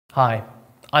Hi,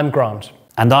 I'm Grant.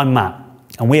 And I'm Matt,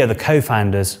 and we are the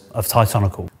co-founders of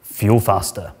Tytonical, Fuel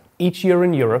Faster. Each year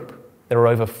in Europe, there are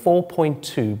over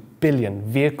 4.2 billion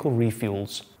vehicle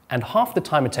refuels, and half the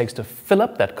time it takes to fill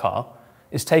up that car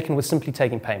is taken with simply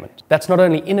taking payment. That's not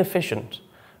only inefficient,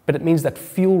 but it means that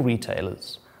fuel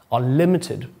retailers are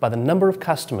limited by the number of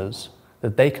customers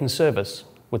that they can service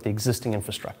with the existing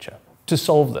infrastructure. To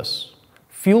solve this,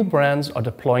 fuel brands are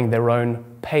deploying their own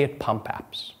pay-at-pump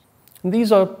apps. And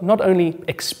these are not only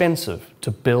expensive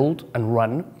to build and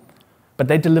run, but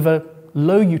they deliver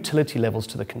low utility levels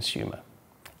to the consumer.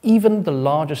 Even the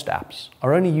largest apps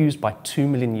are only used by 2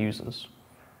 million users.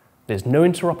 There's no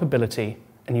interoperability,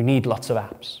 and you need lots of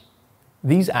apps.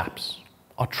 These apps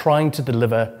are trying to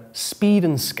deliver speed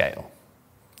and scale.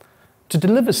 To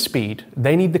deliver speed,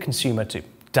 they need the consumer to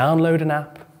download an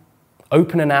app,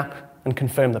 open an app, and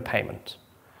confirm the payment.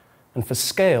 And for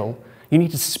scale, you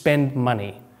need to spend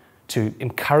money to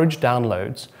encourage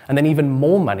downloads, and then even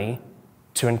more money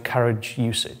to encourage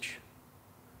usage.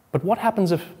 But what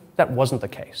happens if that wasn't the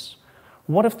case?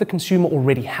 What if the consumer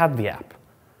already had the app?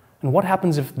 And what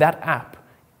happens if that app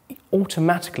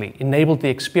automatically enabled the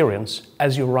experience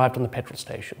as you arrived on the petrol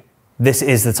station? This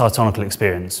is the Tytonical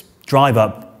experience. Drive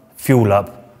up, fuel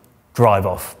up, drive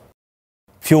off.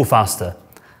 Fuel faster.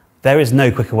 There is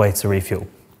no quicker way to refuel.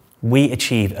 We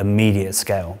achieve immediate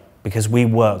scale because we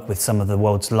work with some of the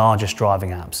world's largest driving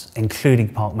apps, including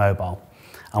Park Mobile,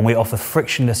 and we offer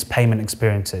frictionless payment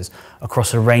experiences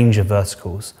across a range of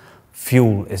verticals.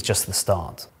 Fuel is just the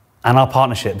start. And our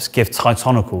partnerships give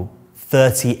Tytonical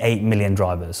 38 million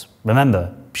drivers.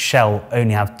 Remember, Shell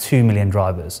only have 2 million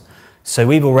drivers, so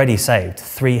we've already saved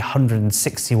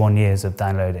 361 years of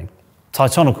downloading.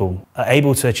 Tytonical are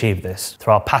able to achieve this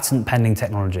through our patent-pending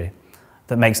technology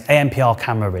that makes ANPR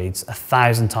camera reads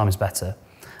 1,000 times better.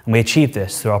 And we achieve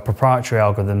this through our proprietary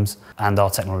algorithms and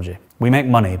our technology. We make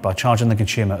money by charging the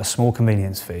consumer a small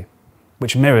convenience fee,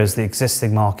 which mirrors the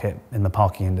existing market in the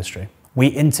parking industry. We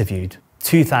interviewed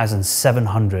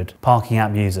 2,700 parking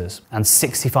app users, and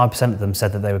 65% of them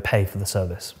said that they would pay for the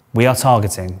service. We are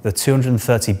targeting the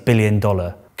 $230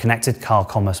 billion connected car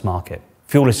commerce market.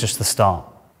 Fuel is just the start.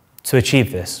 To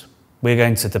achieve this, we're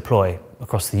going to deploy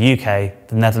across the UK,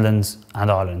 the Netherlands,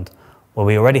 and Ireland, where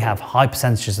we already have high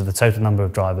percentages of the total number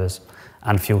of drivers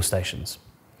and fuel stations.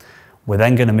 We're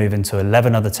then going to move into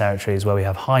 11 other territories where we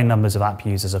have high numbers of app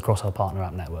users across our partner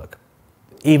app network.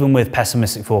 Even with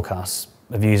pessimistic forecasts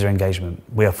of user engagement,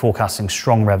 we are forecasting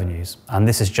strong revenues, and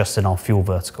this is just in our fuel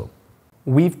vertical.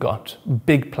 We've got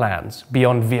big plans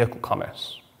beyond vehicle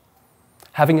commerce.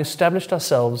 Having established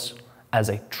ourselves as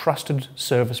a trusted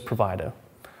service provider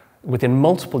within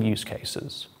multiple use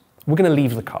cases, we're going to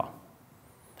leave the car.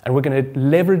 And we're going to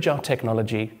leverage our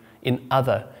technology in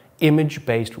other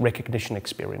image-based recognition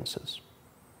experiences,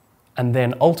 and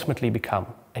then ultimately become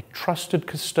a trusted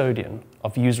custodian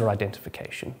of user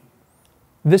identification.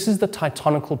 This is the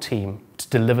Tytonical team to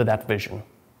deliver that vision.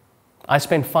 I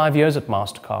spent 5 years at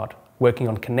MasterCard working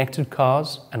on connected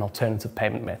cars and alternative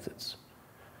payment methods.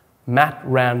 Matt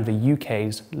ran the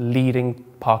UK's leading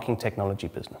parking technology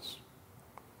business.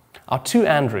 Our two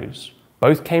Andrews,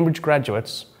 both Cambridge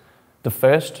graduates, the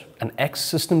first, an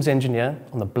ex-systems engineer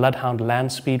on the Bloodhound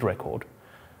land speed record,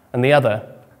 and the other,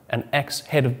 an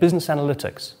ex-head of business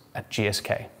analytics at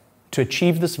GSK. To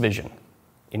achieve this vision,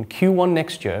 in Q1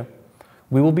 next year,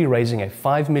 we will be raising a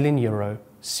 €5 million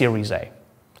Series A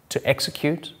to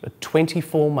execute a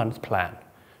 24-month plan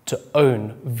to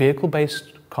own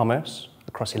vehicle-based commerce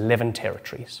across 11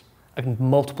 territories and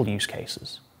multiple use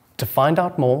cases. To find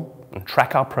out more and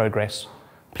track our progress,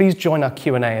 please join our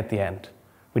Q&A at the end.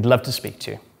 We'd love to speak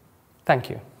to you. Thank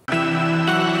you.